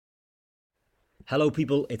Hello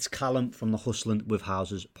people, it's Callum from the Hustling with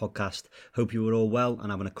Houses podcast. Hope you are all well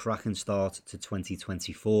and having a cracking start to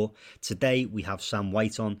 2024. Today we have Sam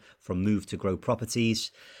White on from Move2Grow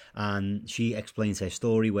Properties, and she explains her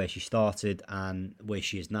story, where she started and where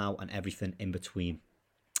she is now and everything in between.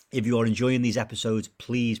 If you are enjoying these episodes,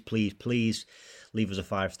 please leave us a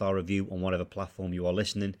 5-star review on whatever platform you are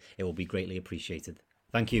listening. It will be greatly appreciated.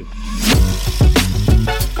 Thank you.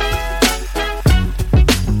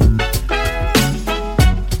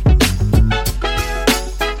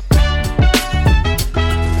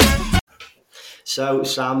 So,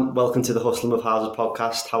 Sam, welcome to the Hustling with Houses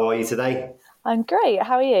podcast. How are you today? I'm great.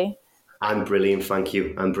 How are you? I'm brilliant, thank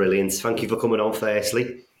you. I'm brilliant. Thank you for coming on,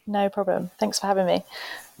 firstly. No problem. Thanks for having me.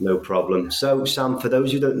 No problem. So, Sam, for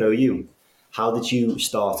those who don't know you, how did you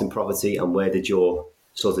start in property, and where did your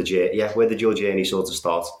journey sort of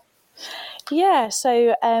start? Yeah,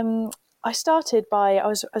 so I started by I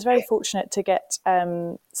was very fortunate to get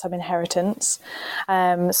some inheritance.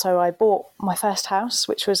 So I bought my first house,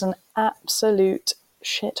 which was an absolute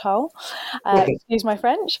shithole. Excuse my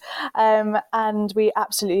French. And we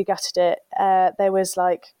absolutely gutted it. There was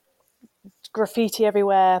like graffiti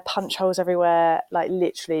everywhere, punch holes everywhere, like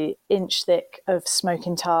literally inch thick of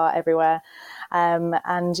smoking tar everywhere.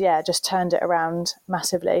 And yeah, just turned it around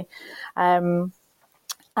massively.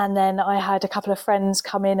 And then I had a couple of friends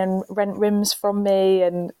come in and rent rooms from me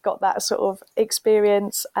and got that sort of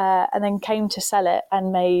experience, and then came to sell it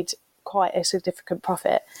and made quite a significant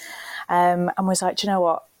profit, and was like, do you know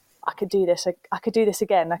what? I could do this. I could do this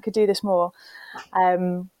again. I could do this more.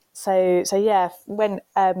 So yeah, went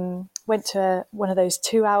to one of those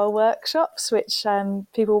 2-hour workshops, which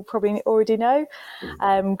people probably already know.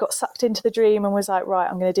 Got sucked into the dream and was like, right,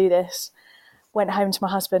 I'm going to do this. Went home to my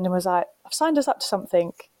husband and was like, I've signed us up to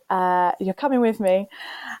something. You're coming with me.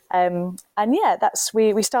 And yeah,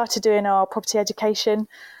 we started doing our property education.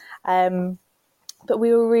 But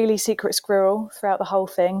we were really secret squirrel throughout the whole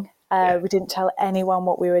thing. We didn't tell anyone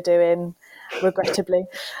what we were doing, regrettably.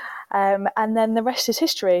 And then the rest is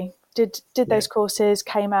history. Did those courses,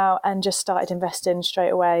 came out and just started investing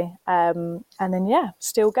straight away. And then, yeah,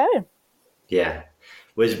 still going. Yeah.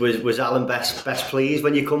 Was Alan best pleased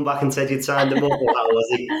when you come back and said you'd signed them up, or how was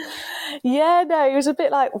he? Yeah, no, he was a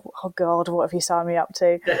bit like, oh God, what have you signed me up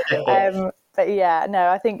to? But yeah, no,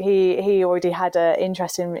 I think he already had an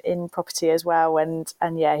interest in property as well, and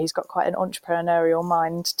yeah, he's got quite an entrepreneurial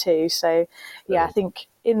mind too. So yeah, I think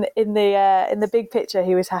in the big picture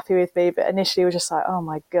he was happy with me, but initially was just like, oh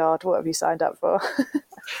my God, what have you signed up for?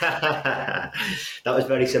 That was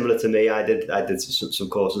very similar to me. I did some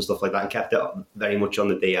course and stuff like that, and kept it very much on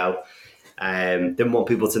the DL. Didn't want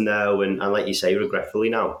people to know, and like you say, regretfully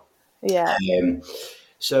now. Yeah.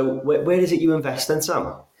 So where is it you invest then,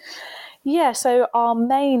 Sam? Yeah, so our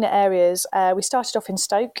main areas, we started off in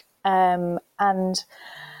Stoke, and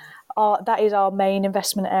that is our main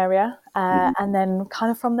investment area. And then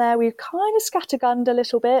kind of from there, we've kind of scattergunned a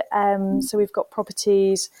little bit. So we've got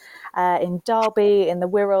properties in Derby, in the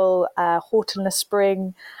Wirral,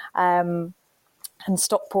 Horton-le-Spring, and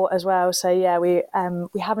Stockport as well. So yeah, we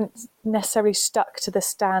haven't necessarily stuck to the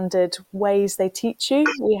standard ways they teach you.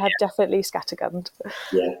 We have definitely scattergunned.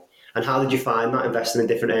 Yeah. And how did you find that, investing in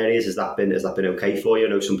different areas? Has that been okay for you? I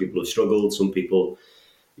know some people have struggled. Some people,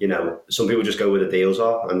 some people just go where the deals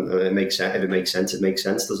are, and it makes sense. If it makes sense, it makes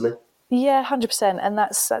sense, doesn't it? Yeah, 100%, and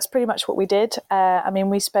that's pretty much what we did. I mean,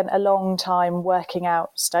 we spent a long time working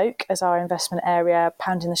out Stoke as our investment area,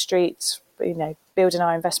 pounding the streets, building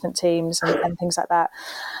our investment teams and things like that.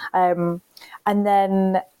 And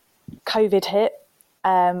then COVID hit.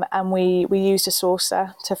 And we used a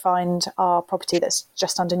sourcer to find our property that's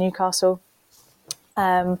just under Newcastle.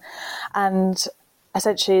 And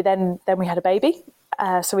essentially then we had a baby.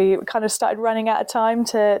 So we kind of started running out of time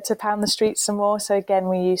to pound the streets some more. So again,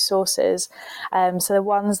 we use sources. So the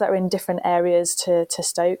ones that are in different areas to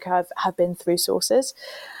Stoke have been through sources,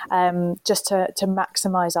 just to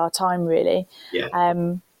maximise our time, really. Yeah.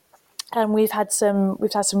 And we've had some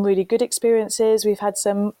really good experiences. We've had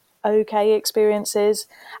some okay experiences,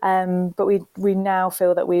 but we now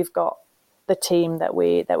feel that we've got the team that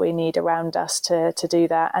we need around us to do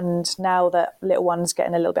that. And now that little one's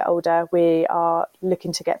getting a little bit older, we are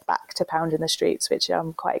looking to get back to pounding the streets, which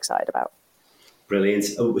I'm quite excited about. Brilliant.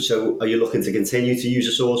 So are you looking to continue to use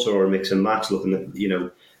a source, or a mix and match, looking at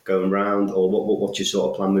going round, or what's your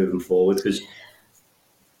sort of plan moving forward? Because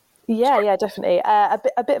Yeah, definitely. A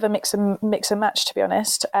bit of a mix and match, to be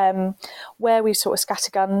honest. Where we've sort of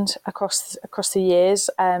scattergunned across the years.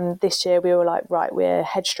 This year we were like, right, we're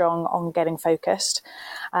headstrong on getting focused,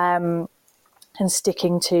 and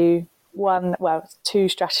sticking to two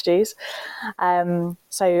strategies. So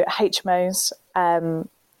HMOs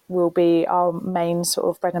will be our main sort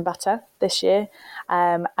of bread and butter this year.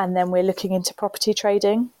 And then we're looking into property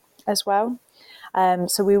trading as well.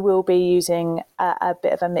 So we will be using a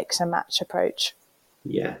bit of a mix and match approach.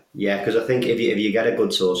 Yeah, because I think if you get a good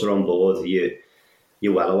sourcer on board,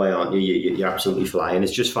 you're well away, aren't you? You're absolutely flying.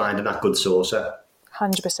 It's just finding that good sourcer.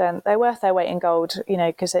 100%. They're worth their weight in gold,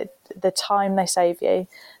 because the time they save you,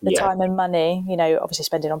 the time and money, obviously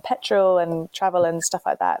spending on petrol and travel and stuff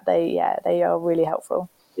like that, they are really helpful.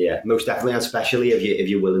 Yeah, most definitely, and especially if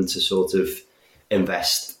you're willing to sort of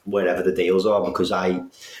invest wherever the deals are. Because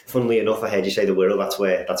funnily enough, I heard you say the Wirral. That's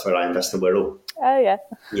where I invest the Wirral. Oh yeah.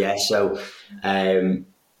 Yeah, so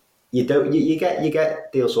you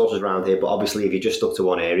get deal sources around here, but obviously if you're just stuck to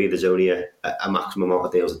one area, there's only a maximum amount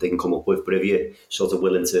of deals that they can come up with. But if you're sort of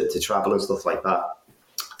willing to travel and stuff like that,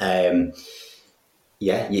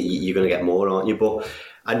 you're going to get more, aren't you? But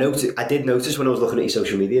I did notice when I was looking at your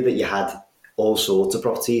social media that you had all sorts of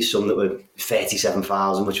properties, some that were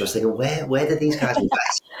 37,000, which I was thinking, where did these guys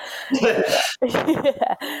invest?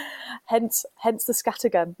 Yeah. Hence the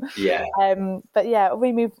scattergun. Yeah. But yeah,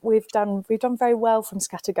 we've done very well from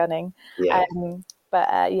scattergunning. Yeah.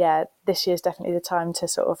 This year's definitely the time to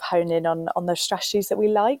sort of hone in on those strategies that we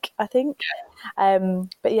like, I think.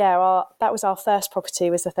 But yeah, that was our first property,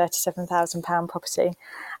 was the £37,000 property.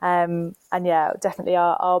 And yeah, definitely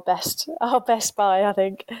our best buy, I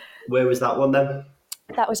think. Where was that one then?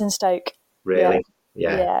 That was in Stoke. Really?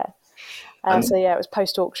 Yeah. So yeah, it was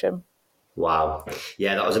post-auction. Wow.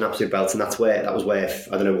 Yeah, that was an absolute belt, and that was worth,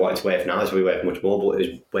 I don't know what it's worth now, it's probably worth much more, but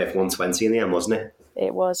it was worth 120 in the end, wasn't it?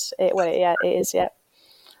 It was. It is, yeah.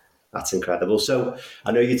 That's incredible. So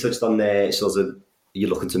I know you touched on there, sort of, you're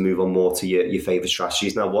looking to move on more to your favourite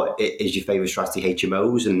strategies. Now, what is your favourite strategy,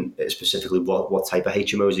 HMOs, and specifically what type of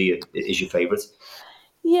HMOs is your favourite?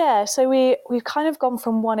 Yeah, so we've kind of gone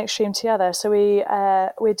from one extreme to the other. So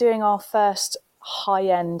we're doing our first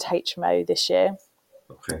high-end HMO this year.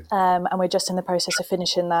 Okay. And we're just in the process of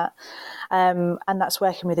finishing that. And that's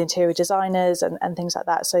working with interior designers and things like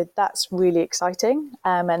that. So that's really exciting,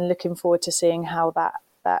 and looking forward to seeing how that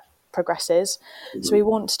progresses. Mm-hmm. So we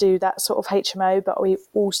want to do that sort of HMO, but we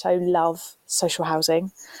also love social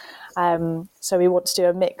housing. So we want to do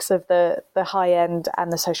a mix of the high end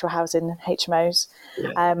and the social housing HMOs.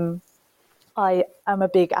 Yeah. I am a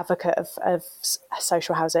big advocate of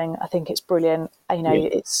social housing. I think it's brilliant.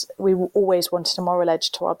 We always wanted a moral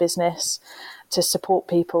edge to our business to support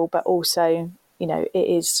people, but also, it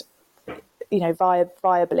is,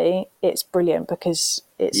 viably, it's brilliant because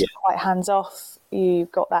it's quite hands off.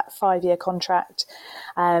 You've got that 5-year contract.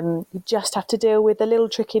 You just have to deal with the little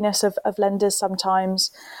trickiness of lenders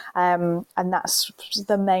sometimes. And that's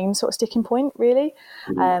the main sort of sticking point, really.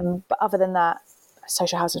 Mm-hmm. But other than that,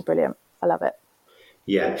 social housing is brilliant. I love it.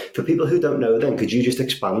 Yeah. For people who don't know then, could you just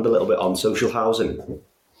expand a little bit on social housing?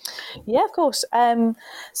 Yeah, of course.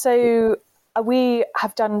 So we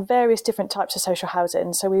have done various different types of social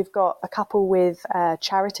housing. So we've got a couple with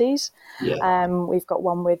charities. Yeah. We've got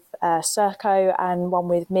one with Serco and one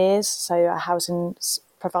with Mears, so a housing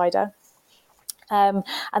provider. And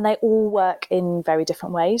they all work in very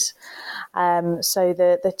different ways. So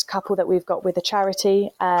the couple that we've got with the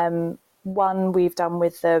charity, one we've done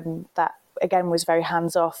with them that again was very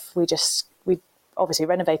hands off. We obviously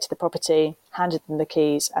renovated the property, handed them the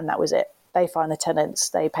keys, and that was it. They find the tenants,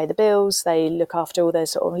 they pay the bills, they look after all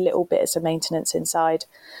those sort of little bits of maintenance inside.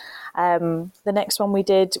 The next one we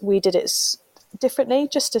did it differently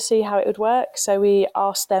just to see how it would work. So we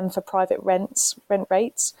asked them for private rent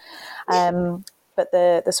rates. But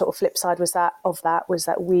the sort of flip side was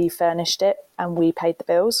that we furnished it and we paid the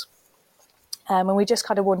bills. And we just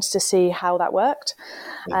kind of wanted to see how that worked.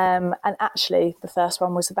 And actually, the first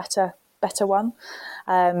one was the better one.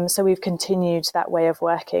 So we've continued that way of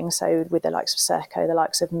working. So with the likes of Serco, the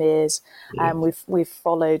likes of Mears, we've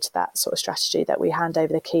followed that sort of strategy that we hand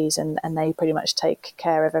over the keys and they pretty much take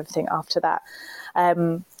care of everything after that.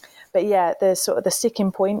 But yeah, the sort of the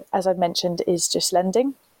sticking point, as I've mentioned, is just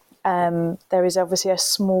lending. There is obviously a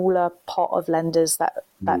smaller pot of lenders that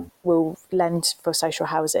will lend for social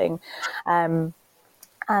housing.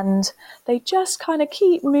 And they just kind of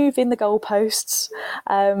keep moving the goalposts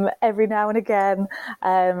every now and again.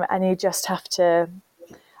 And you just have to,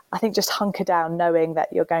 I think, just hunker down knowing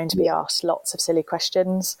that you're going to be asked lots of silly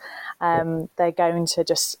questions. They're going to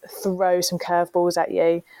just throw some curveballs at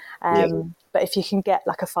you. But if you can get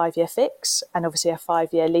like a 5-year fix and obviously a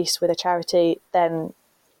 5-year lease with a charity, then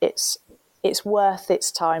it's worth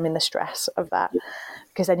its time in the stress of that.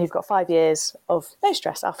 because then you've got 5 years of no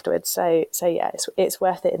stress afterwards. So yeah, it's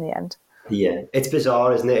worth it in the end. Yeah, it's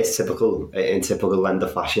bizarre, isn't it? It's typical in typical lender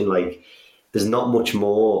fashion. Like, there's not much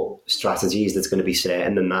more strategies that's going to be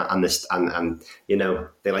certain than that, and this and you know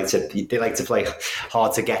they like to play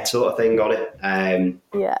hard to get sort of thing on it.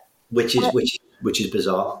 Yeah, which is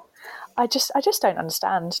bizarre. I just don't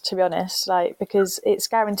understand, to be honest. Like, because it's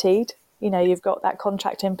guaranteed. You know, you've got that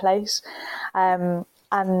contract in place, and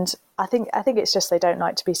I think it's just they don't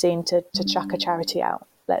like to be seen to chuck a charity out.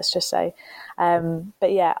 Let's just say,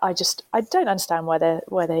 but yeah, I don't understand why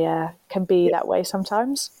they can be that way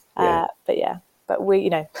sometimes. But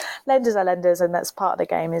we, lenders are lenders, and that's part of the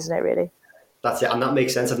game, isn't it? Really. That's it, and that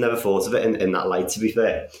makes sense. I've never thought of it in that light, to be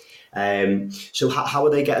fair. So how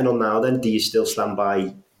are they getting on now then? Do you still stand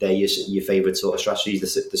by your favourite sort of strategies,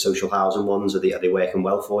 the social housing ones? Are they working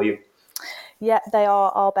well for you? Yeah, they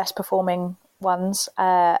are our best performing ones,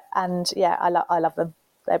 and yeah, I love them.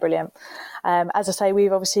 They're brilliant. As I say,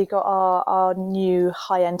 we've obviously got our new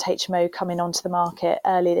high-end HMO coming onto the market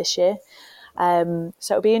early this year. So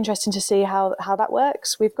it'll be interesting to see how that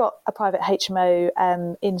works. We've got a private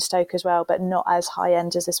HMO in Stoke as well, but not as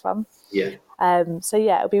high-end as this one. Yeah. So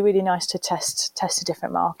yeah, it'll be really nice to test a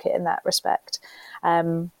different market in that respect.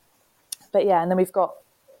 But yeah, and then we've got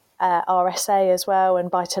RSA as well,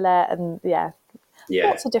 and buy to let, and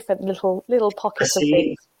lots of different little pockets of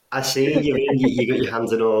things. I see you got your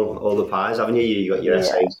hands in all the pies, haven't you? You got your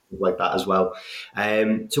essays like that as well.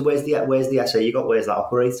 So where's the essay you got? Where's that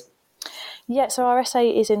operate? Yeah, so our essay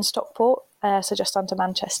is in Stockport, so just under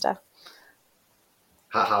Manchester.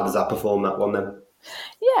 How does that perform, that one then?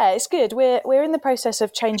 Yeah, it's good. We're in the process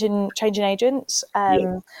of changing agents,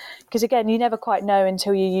 because again, you never quite know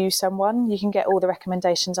until you use someone. You can get all the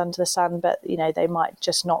recommendations under the sun, but they might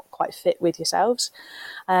just not quite fit with yourselves.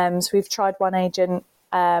 So we've tried one agent,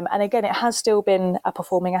 and again, it has still been a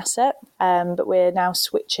performing asset, but we're now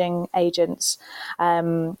switching agents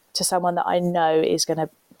to someone that I know is going to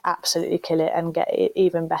absolutely kill it and get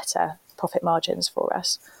even better profit margins for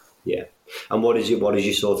us. Yeah. And what is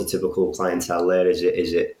your sort of typical clientele there? Is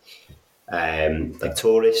it like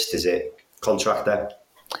tourist? Is it contractor?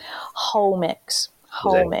 Whole mix.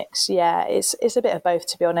 Yeah, it's a bit of both,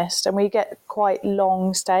 to be honest. And we get quite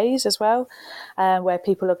long stays as well, where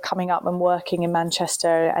people are coming up and working in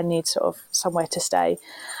Manchester and need sort of somewhere to stay.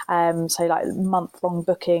 So like month-long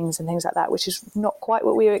bookings and things like that, which is not quite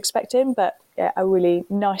what we were expecting, but yeah, a really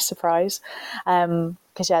nice surprise.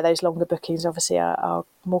 Because those longer bookings obviously are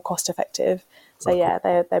more cost effective. So yeah,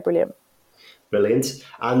 they're brilliant. Brilliant.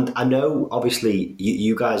 And I know obviously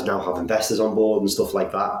you guys now have investors on board and stuff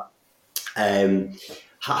like that.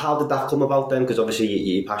 How did that come about then? Because obviously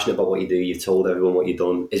you're passionate about what you do. You've told everyone what you've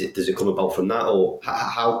done. Does it come about from that, or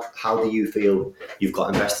how do you feel you've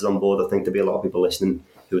got investors on board? I think there'll be a lot of people listening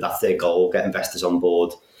who that's their goal: get investors on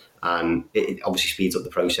board, and it obviously speeds up the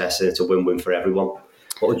process, and it's a win-win for everyone.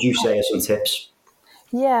 What would you say are some tips?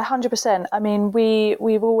 Yeah, 100%. I mean,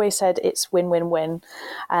 we've always said it's win-win-win.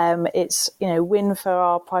 It's win for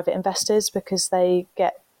our private investors because they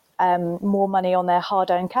get more money on their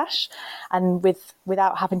hard-earned cash, and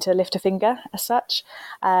without having to lift a finger as such.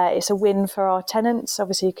 It's a win for our tenants,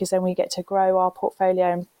 obviously, because then we get to grow our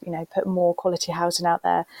portfolio and put more quality housing out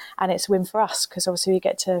there, and it's a win for us because obviously we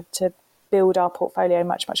get to build our portfolio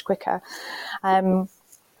much quicker.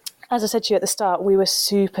 As I said to you at the start, we were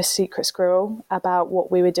super secret squirrel about what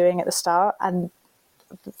we were doing at the start, and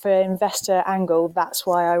for investor angle, that's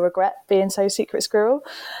why I regret being so secret squirrel.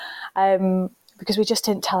 Because we just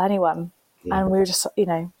didn't tell anyone. Yeah. And we were just,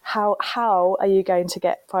 how are you going to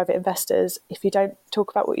get private investors if you don't talk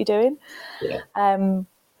about what you're doing? Yeah.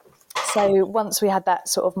 So once we had that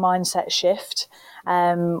sort of mindset shift,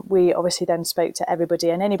 we obviously then spoke to everybody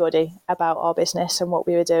and anybody about our business and what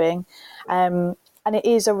we were doing. And it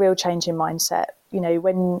is a real change in mindset,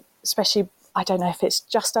 when, especially, I don't know if it's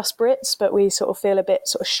just us Brits, but we sort of feel a bit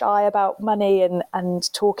sort of shy about money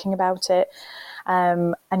and talking about it.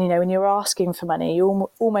 And when you're asking for money, you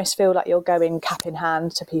almost feel like you're going cap in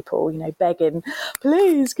hand to people, begging,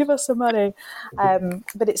 please give us some money.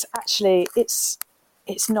 But it's actually, it's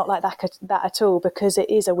not like that at all, because it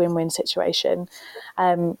is a win-win situation.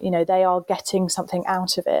 They are getting something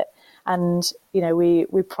out of it. And,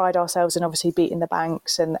 we pride ourselves in obviously beating the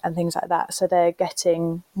banks and things like that. So they're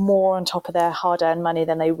getting more on top of their hard-earned money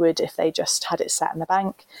than they would if they just had it sat in the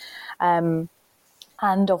bank.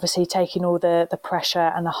 And obviously taking all the pressure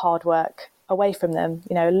and the hard work away from them.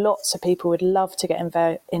 Lots of people would love to get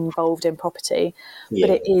involved in property, but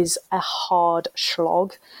it is a hard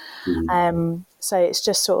slog. Mm-hmm. So it's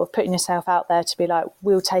just sort of putting yourself out there to be like,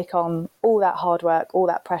 we'll take on all that hard work, all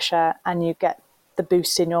that pressure, and you get the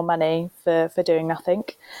boost in your money for doing nothing,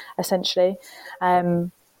 essentially.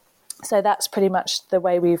 So that's pretty much the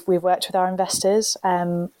way we've worked with our investors.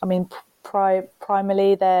 I mean,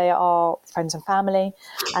 primarily they are friends and family,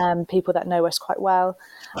 people that know us quite well.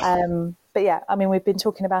 But yeah, I mean, we've been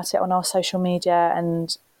talking about it on our social media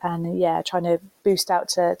and yeah, trying to boost out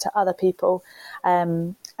to other people.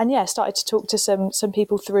 And yeah, started to talk to some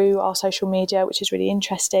people through our social media, which is really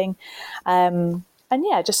interesting. And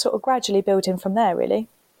yeah, just sort of gradually building from there, really.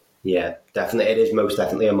 Yeah, definitely. It is most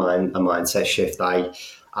definitely a mindset shift.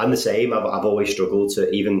 I'm the same. I've always struggled to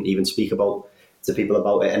even speak about to people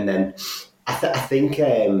about it. And then I think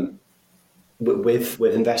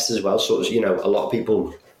with investors as well, sort of, a lot of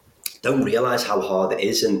people don't realize how hard it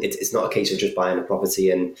is, and it's not a case of just buying a property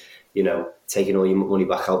and taking all your money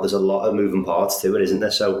back out. There's a lot of moving parts to it, isn't there?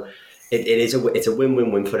 So it's a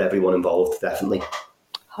win-win-win for everyone involved, definitely.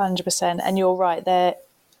 100%. And you're right there.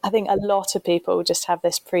 I think a lot of people just have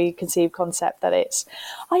this preconceived concept that it's,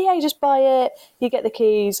 oh yeah, you just buy it, you get the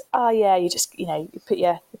keys. Oh yeah, you just you put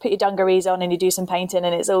your dungarees on and you do some painting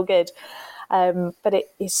and it's all good. But it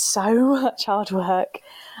is so much hard work.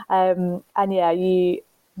 And yeah,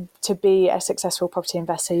 to be a successful property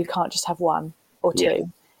investor, you can't just have one or two. Yeah.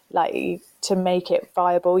 Like, to make it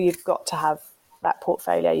viable, you've got to have that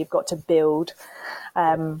portfolio. You've got to build,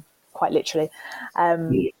 quite literally.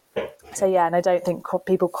 So yeah, and I don't think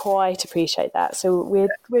people quite appreciate that. So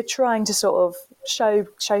we're trying to sort of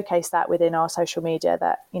showcase that within our social media,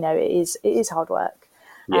 that it is hard work.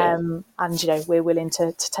 Yeah. And we're willing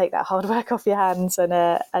to take that hard work off your hands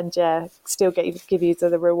and yeah, still give you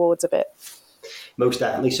the rewards of it. Most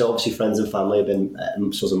definitely. So obviously friends and family have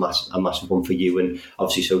been sort of a massive one for you, and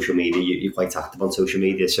obviously social media, you're quite active on social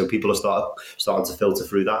media, so people are starting to filter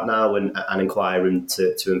through that now and inquiring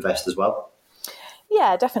to invest as well.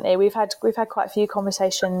 Yeah, definitely. We've had quite a few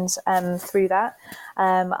conversations through that.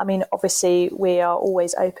 I mean, obviously, we are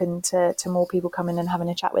always open to more people coming and having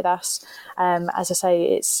a chat with us. As I say,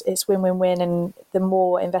 it's win-win-win, and the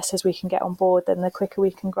more investors we can get on board, then the quicker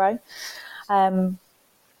we can grow.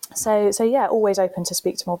 So yeah, always open to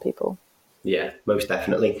speak to more people. Yeah, most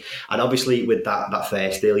definitely. And obviously with that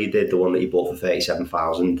first deal you did, the one that you bought for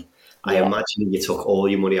 37,000, I imagine you took all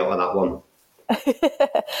your money out of that one.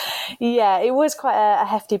 Yeah, it was quite a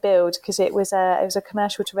hefty build because it was a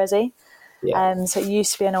commercial to resi. Yeah. So it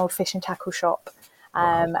used to be an old fish and tackle shop,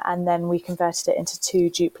 and then we converted it into 2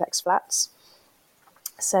 duplex flats.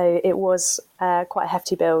 So it was quite a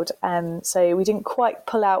hefty build. So we didn't quite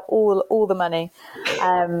pull out all the money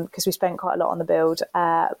because we spent quite a lot on the build.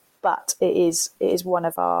 But it is one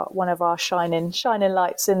of our shining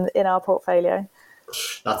lights in our portfolio.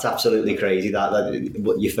 That's absolutely crazy.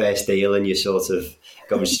 That your first deal and you're sort of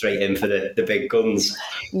going straight in for the big guns.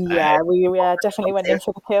 Yeah, we definitely went in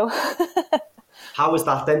for the kill. How was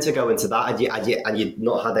that then to go into that? Had you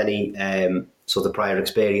not had any sort of prior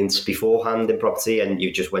experience beforehand in property, and you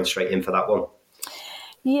just went straight in for that one?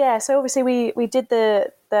 Yeah, so obviously we did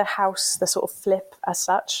the house, the sort of flip as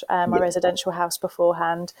such, my residential house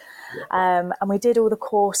beforehand, and we did all the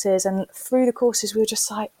courses, and through the courses we were just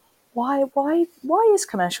like, why is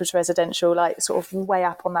commercial to residential like sort of way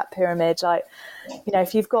up on that pyramid? Like,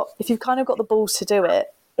 if you've kind of got the balls to do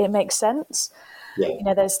it, it makes sense.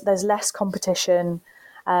 Yeah. There's less competition.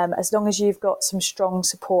 As long as you've got some strong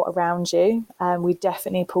support around you, we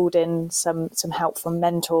definitely pulled in some help from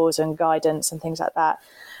mentors and guidance and things like that.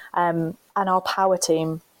 And our power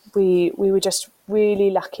team, we were just really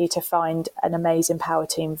lucky to find an amazing power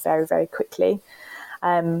team very, very quickly.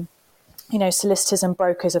 Solicitors and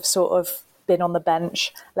brokers have sort of been on the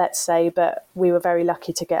bench, let's say, but we were very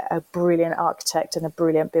lucky to get a brilliant architect and a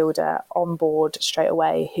brilliant builder on board straight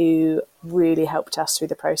away who really helped us through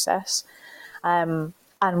the process. And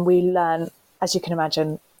we learn, as you can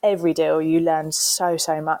imagine, every deal you learn so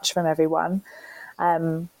much from everyone.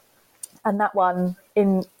 And that one,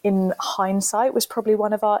 in hindsight, was probably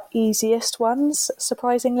one of our easiest ones,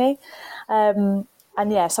 surprisingly.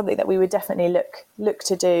 And yeah, something that we would definitely look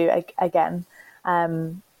to do again.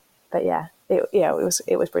 But yeah,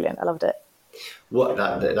 it was brilliant. I loved it.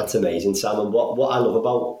 That's amazing, Sam. And what I love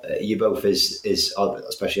about you both is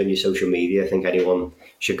especially on your social media, I think anyone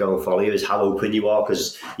should go and follow you, is how open you are,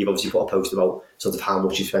 because you've obviously put a post about sort of how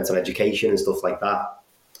much you spent on education and stuff like that,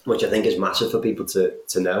 which I think is massive for people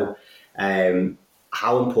to know.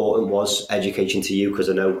 How important was education to you? Because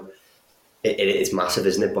I know it's massive,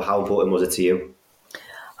 isn't it? But how important was it to you?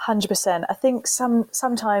 100%. I think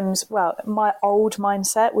sometimes, well, my old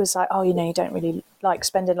mindset was like, oh, you don't really like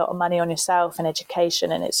spending a lot of money on yourself and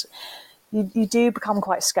education, and you do become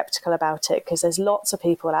quite skeptical about it because there's lots of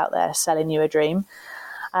people out there selling you a dream.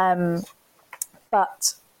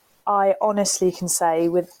 But I honestly can say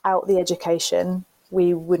without the education,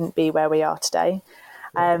 we wouldn't be where we are today.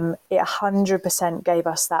 It 100% gave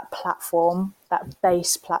us that platform, that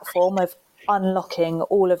base platform of unlocking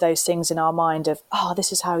all of those things in our mind of,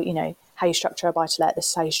 this is how, how you structure a buy-to-let, this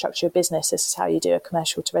is how you structure a business, this is how you do a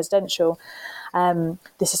commercial to residential,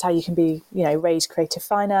 this is how you can be, raise creative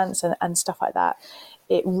finance and stuff like that.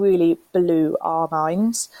 It really blew our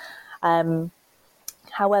minds.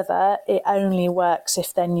 However, it only works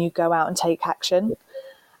if then you go out and take action.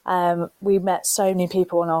 We met so many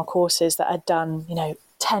people on our courses that had done,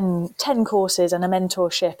 10 courses and a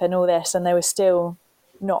mentorship and all this, and they were still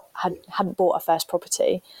hadn't bought a first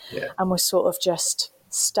property, and were sort of just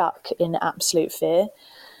stuck in absolute fear.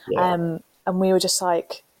 And we were just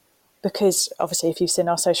like, because obviously if you've seen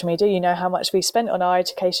our social media, you know how much we spent on our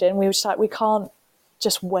education. We were just like, we can't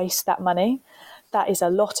just waste that money. That is a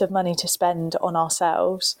lot of money to spend on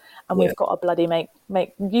ourselves, and we've got to bloody make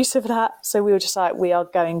use of that. So we were just like, we are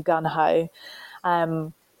going gun ho,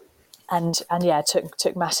 and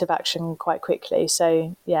took massive action quite quickly.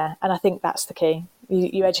 So and I think that's the key.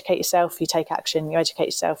 You educate yourself, you take action. You educate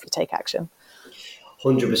yourself, you take action.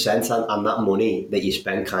 100%, and that money that you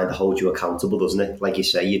spend kind of holds you accountable, doesn't it? Like you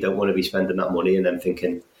say, you don't want to be spending that money and then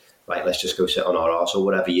thinking, right, let's just go sit on our arse or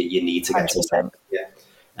whatever. You need to get 100%. to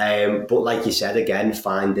that. But like you said, again,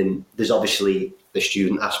 there's obviously the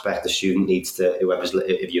student aspect. The student needs to,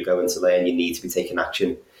 if you're going to learn, you need to be taking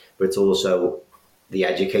action. But it's also the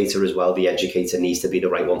educator as well. The educator needs to be the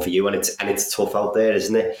right one for you. And it's tough out there,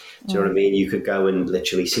 isn't it? Do you know what I mean? You could go and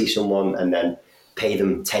literally see someone and then pay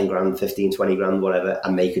them 10 grand, 15, 20 grand, whatever,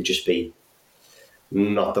 and they could just be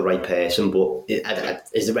not the right person. But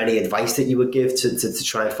is there any advice that you would give to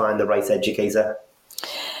try and find the right educator?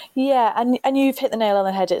 Yeah, and you've hit the nail on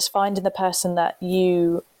the head. It's finding the person that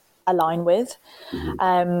you align with.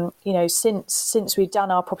 Since we've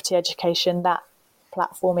done our property education, that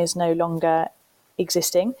platform is no longer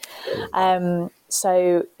existing.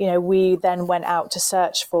 So, we then went out to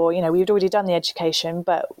search for, we'd already done the education,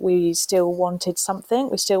 but we still wanted something.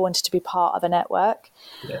 We still wanted to be part of a network.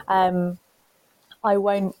 I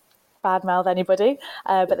won't badmouth anybody,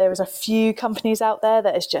 but there is a few companies out there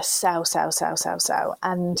that is just sell.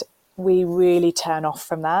 And we really turn off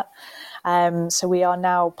from that. So we are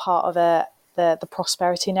now part of the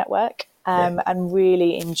Prosperity Network, and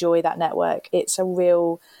really enjoy that network. It's a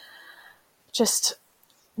real, just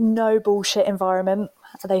no bullshit environment.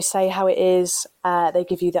 They say how it is. They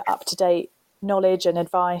give you the up-to-date knowledge and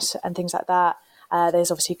advice and things like that.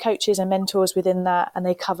 There's obviously coaches and mentors within that, and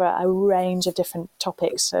they cover a range of different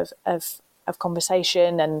topics of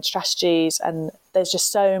conversation and strategies, and there's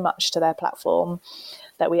just so much to their platform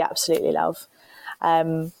that we absolutely love.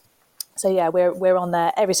 We're on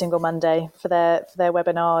there every single Monday for their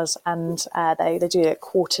webinars, and they do it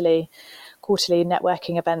quarterly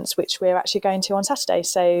networking events, which we're actually going to on Saturday.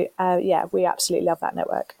 So we absolutely love that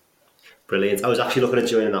network. Brilliant. I was actually looking at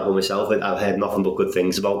joining that one myself. I've heard nothing but good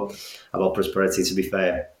things about Prosperity, to be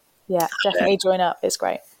fair. Yeah, definitely join up. It's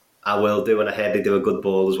great. I will do, and I heard they do a good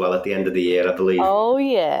ball as well at the end of the year, I believe. Oh,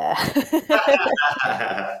 yeah.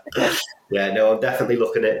 Yeah, no, I'm definitely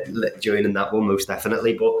looking at joining that one, most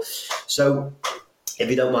definitely. But so, if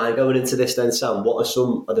you don't mind going into this then, Sam, what are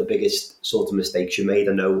some of the biggest sort of mistakes you made?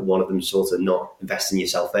 I know one of them sort of not investing in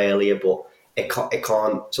yourself earlier, but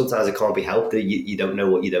sometimes it can't be helped. You don't know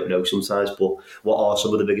what you don't know sometimes, but what are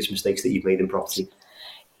some of the biggest mistakes that you've made in property?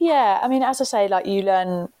 Yeah, I mean, as I say, like you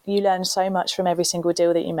learn so much from every single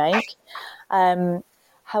deal that you make.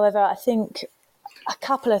 However, I think a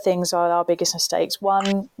couple of things are our biggest mistakes.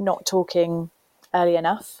 One, not talking early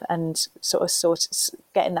enough and sort of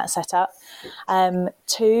getting that set up.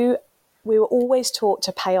 Two, we were always taught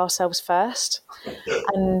to pay ourselves first,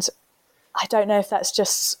 and I don't know if that's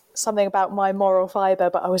just something about my moral fibre,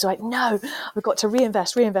 but I was like, no, I've got to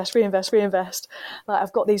reinvest. Like,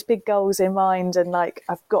 I've got these big goals in mind, and like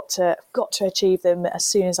I've got to achieve them as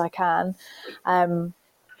soon as I can.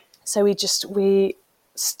 So we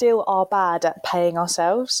still are bad at paying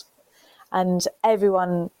ourselves, and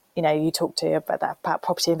everyone, you talk to about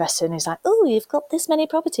property investing is like, oh, you've got this many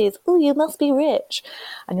properties, oh, you must be rich,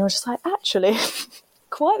 and you're just like, actually,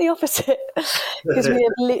 quite the opposite, because we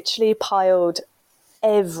have literally piled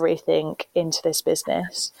everything into this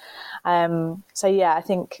business. I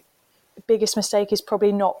think the biggest mistake is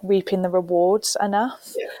probably not reaping the rewards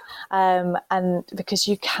enough. And because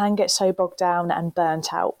you can get so bogged down and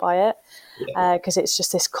burnt out by it, because it's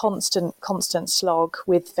just this constant slog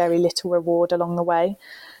with very little reward along the way.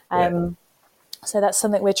 So that's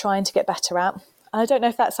something we're trying to get better at. I don't know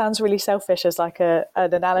if that sounds really selfish as like an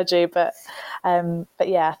analogy, but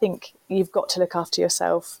yeah, I think you've got to look after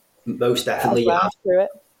yourself Most as definitely you well have. through it.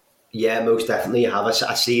 Yeah, most definitely you have. I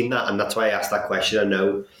seen that, and that's why I asked that question. I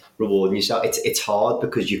know rewarding yourself. It's hard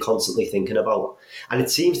because you're constantly thinking about, and it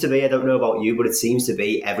seems to be. I don't know about you, but it seems to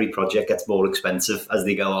be every project gets more expensive as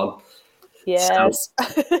they go on. So, Yes.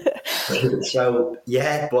 so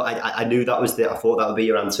yeah. But I knew that was the. I thought that would be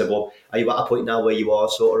your answer. But are you at a point now where you are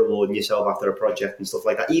sort of rewarding yourself after a project and stuff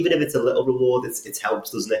like that? Even if it's a little reward, it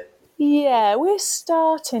helps, doesn't it? Yeah, we're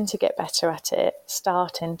starting to get better at it,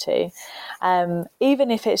 starting to. Even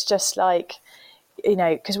if it's just like,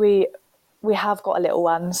 because we have got a little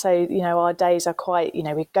one, so our days are quite,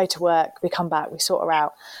 we go to work, we come back, we sort her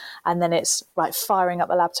out, and then it's like firing up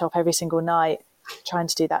the laptop every single night, trying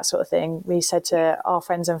to do that sort of thing. We said to our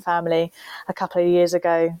friends and family a couple of years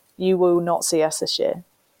ago, you will not see us this year.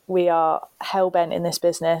 We are hell-bent in this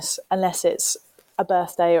business unless it's a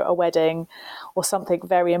birthday or a wedding or something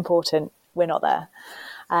very important, we're not there.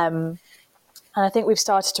 And I think we've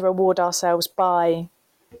started to reward ourselves by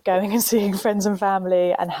going and seeing friends and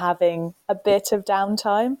family and having a bit of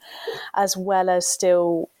downtime, as well as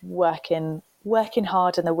still working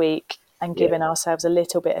hard in the week and Yeah. giving ourselves a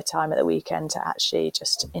little bit of time at the weekend to actually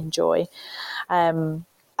just enjoy.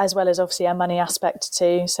 As well as obviously our money aspect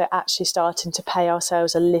too. So actually starting to pay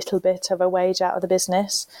ourselves a little bit of a wage out of the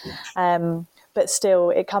business. But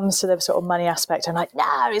still, it comes to the sort of money aspect. I'm like,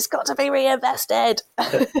 no, it's got to be reinvested.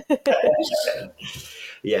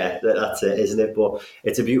 Yeah, that's it, isn't it? But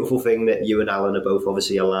it's a beautiful thing that you and Alan are both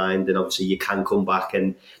obviously aligned, and obviously you can come back,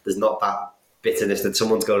 and there's not that bitterness that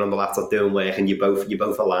someone's going on the laptop doing work, and you're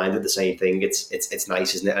both aligned with the same thing. It's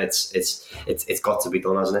nice, isn't it? And it's got to be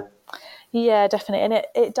done, hasn't it? Yeah, definitely. And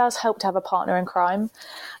it does help to have a partner in crime,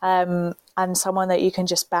 and someone that you can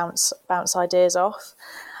just bounce ideas off.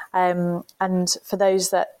 And for those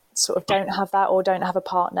that sort of don't have that or don't have a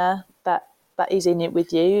partner that is in it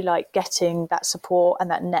with you, like getting that support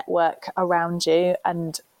and that network around you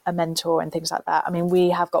and a mentor and things like that. I mean, we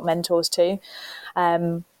have got mentors too,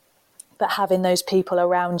 but having those people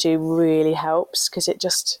around you really helps, because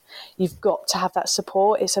you've got to have that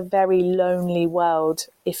support. It's a very lonely world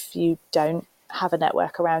if you don't have a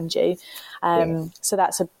network around you. So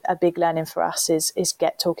that's a big learning for us is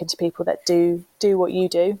get talking to people that do what you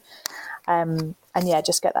do. And yeah,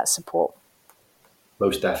 just get that support.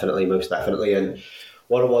 Most definitely. And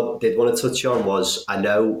what I did want to touch on was, I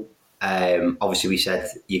know, obviously we said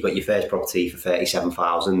you got your first property for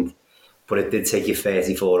 37,000, but it did take you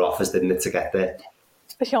 34 offers, didn't it, to get there?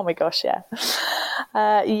 Oh my gosh, yeah.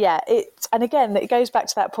 And again, it goes back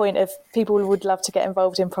to that point of people would love to get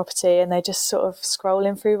involved in property and they're just sort of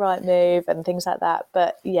scrolling through Rightmove and things like that.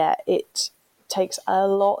 But yeah, it takes a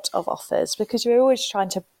lot of offers because you're always trying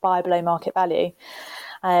to buy below market value.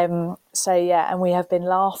 So yeah, and we have been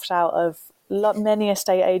laughed out of many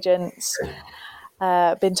estate agents,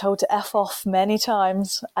 been told to F off many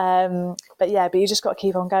times. But you just got to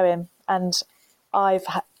keep on going. And I've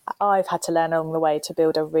had to learn along the way to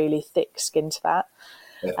build a really thick skin to that,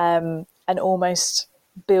 and almost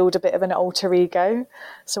build a bit of an alter ego.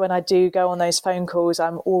 So when I do go on those phone calls,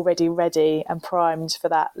 I'm already ready and primed for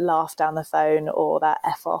that laugh down the phone or that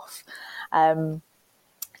F off.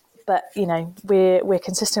 But we're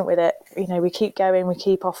consistent with it. We keep going, we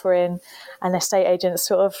keep offering, and estate agents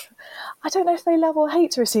sort of, I don't know if they love or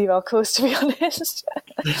hate to receive our calls, to be honest.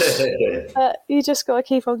 But you just got to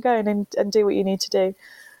keep on going and do what you need to do.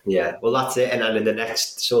 Yeah, well, that's it. And in the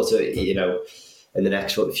next sort of, in the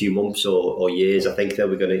next sort of few months or years, I think that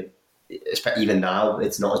we're going to, even now,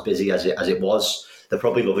 it's not as busy as it was. They're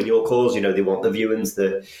probably loving your calls. They want the viewings,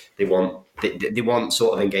 they want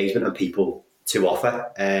sort of engagement and people to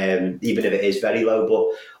offer, even if it is very low. But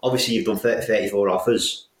obviously, you've done 34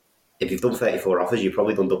 offers. If you've done 34 offers, you've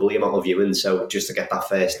probably done double the amount of viewings. So just to get that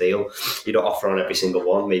first deal, you don't offer on every single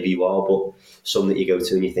one. Maybe you are, but some that you go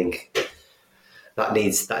to and you think, that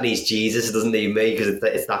needs Jesus, it doesn't need me, because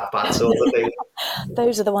it's that bad sort of thing.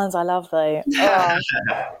 Those are the ones I love, though. Oh,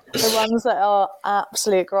 the ones that are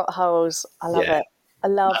absolute grot holes. I love it. I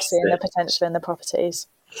love seeing the potential in the properties.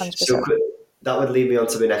 100%. So that would lead me on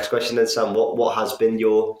to the next question then, Sam. What has been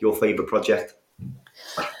your favourite project?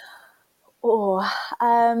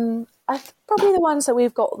 Probably the ones that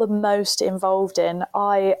we've got the most involved in.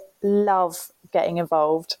 I love getting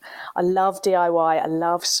involved. I love DIY. I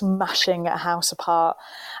love smashing a house apart.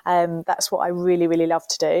 That's what I really, really love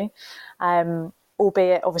to do.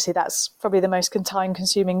 Albeit, obviously, that's probably the most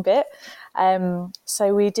time-consuming bit.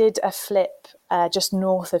 So we did a flip just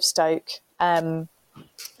north of Stoke,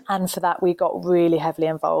 And for that, we got really heavily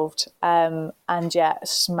involved, and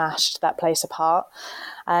smashed that place apart.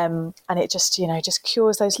 And it just, just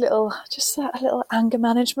cures those just that little anger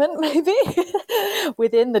management maybe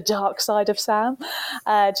within the dark side of Sam.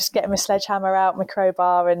 Just getting my sledgehammer out, my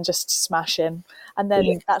crowbar, and just smashing. And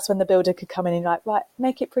then that's when the builder could come in and right,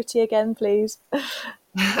 make it pretty again, please.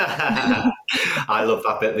 I love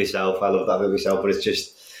that bit myself. But it's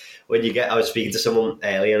just, I was speaking to someone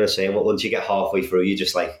earlier and I was saying, well, once you get halfway through, you're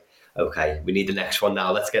just like, okay, we need the next one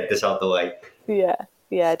now. Let's get this out the way.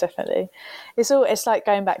 Yeah, definitely. It's like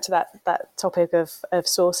going back to that topic of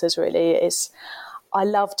sources. Really, I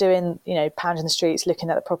love doing, pounding the streets, looking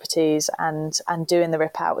at the properties, and doing the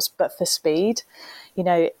rip outs, but for speed.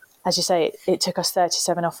 As you say, it took us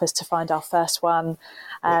 37 offers to find our first one.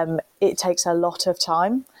 It takes a lot of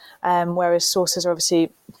time, whereas sources are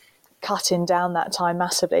obviously cutting down that time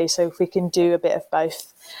massively. So if we can do a bit of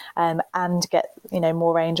both, and get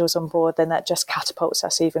more angels on board, then that just catapults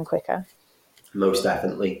us even quicker. Most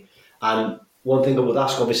definitely. And one thing I would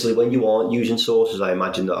ask, obviously, when you aren't using sources, I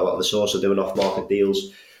imagine that a lot of the sources are doing off-market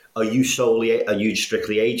deals. Are you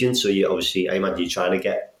strictly agents? I imagine you're trying to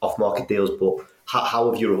get off-market deals, but how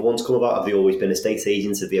have your other ones come about? Have they always been estate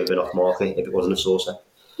agents? Have you ever been off-market if it wasn't a sourcer?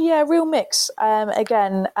 Yeah, real mix.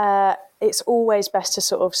 Again, it's always best to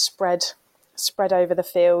sort of spread over the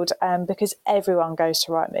field, because everyone goes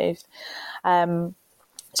to Rightmove.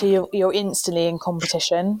 So you're instantly in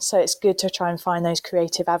competition. So it's good to try and find those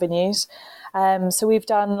creative avenues. So we've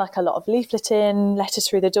done like a lot of leafleting, letters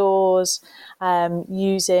through the doors,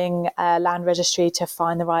 using land registry to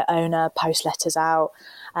find the right owner, post letters out.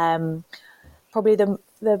 Probably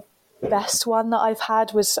the best one that I've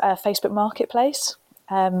had was Facebook Marketplace,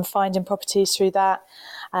 finding properties through that.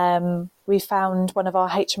 We found one of our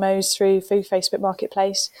HMOs through Facebook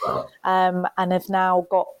Marketplace, and have now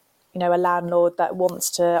got a landlord that wants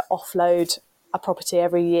to offload a property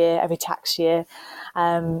every tax year.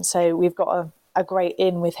 So we've got a great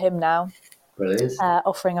in with him now. Brilliant.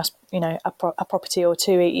 Offering us, a property or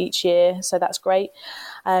two each year. So that's great.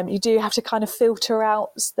 You do have to kind of filter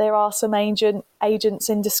out. There are some agents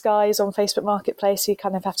in disguise on Facebook Marketplace. So you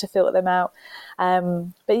kind of have to filter them out.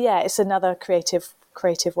 But yeah, it's another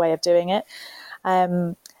creative way of doing it.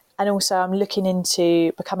 And also I'm looking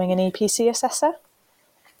into becoming an EPC assessor,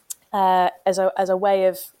 as a way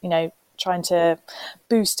of, trying to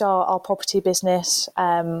boost our property business,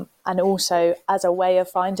 and also as a way of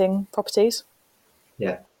finding properties.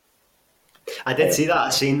 Yeah. I did seen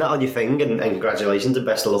that on your thing, and congratulations and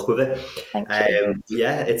best of luck with it. Thank you.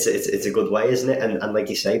 Yeah, it's a good way, isn't it? And like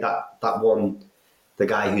you say, that one, the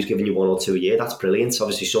guy who's giving you 1 or 2 a year, that's brilliant.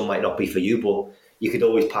 Obviously some might not be for you, but you could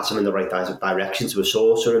always pass them in the right direction to a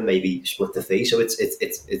sourcer and maybe split the fee. So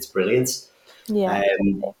it's brilliant. Yeah.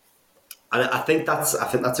 And I think that's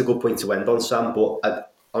a good point to end on, Sam.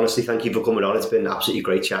 But honestly, thank you for coming on. It's been absolutely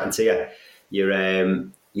great chatting to you.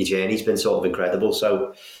 Your journey's been sort of incredible.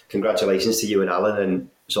 So congratulations to you and Alan, and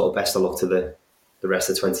sort of best of luck to the rest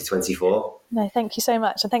of 2024. No, thank you so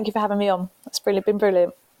much, and thank you for having me on. It's been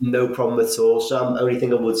brilliant. No problem at all, Sam. Only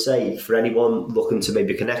thing I would say, for anyone looking to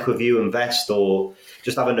maybe connect with you, invest, or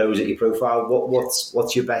just have a nose at your profile,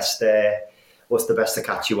 what's your best? What's the best to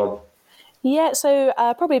catch you on? Yeah, so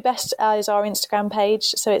probably best is our Instagram page.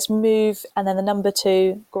 So it's Move and then the number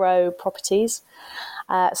 2 Grow Properties.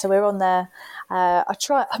 So we're on there.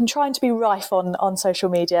 I'm trying to be rife on social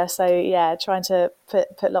media. So yeah, trying to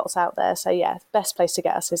put lots out there. So yeah, best place to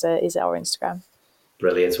get us is our Instagram.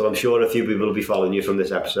 Brilliant. Well, I'm sure a few people will be following you from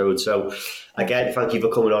this episode. So again, thank you for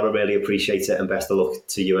coming on. I really appreciate it, and best of luck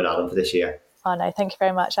to you and Alan for this year. Oh no, thank you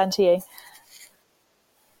very much, and to you.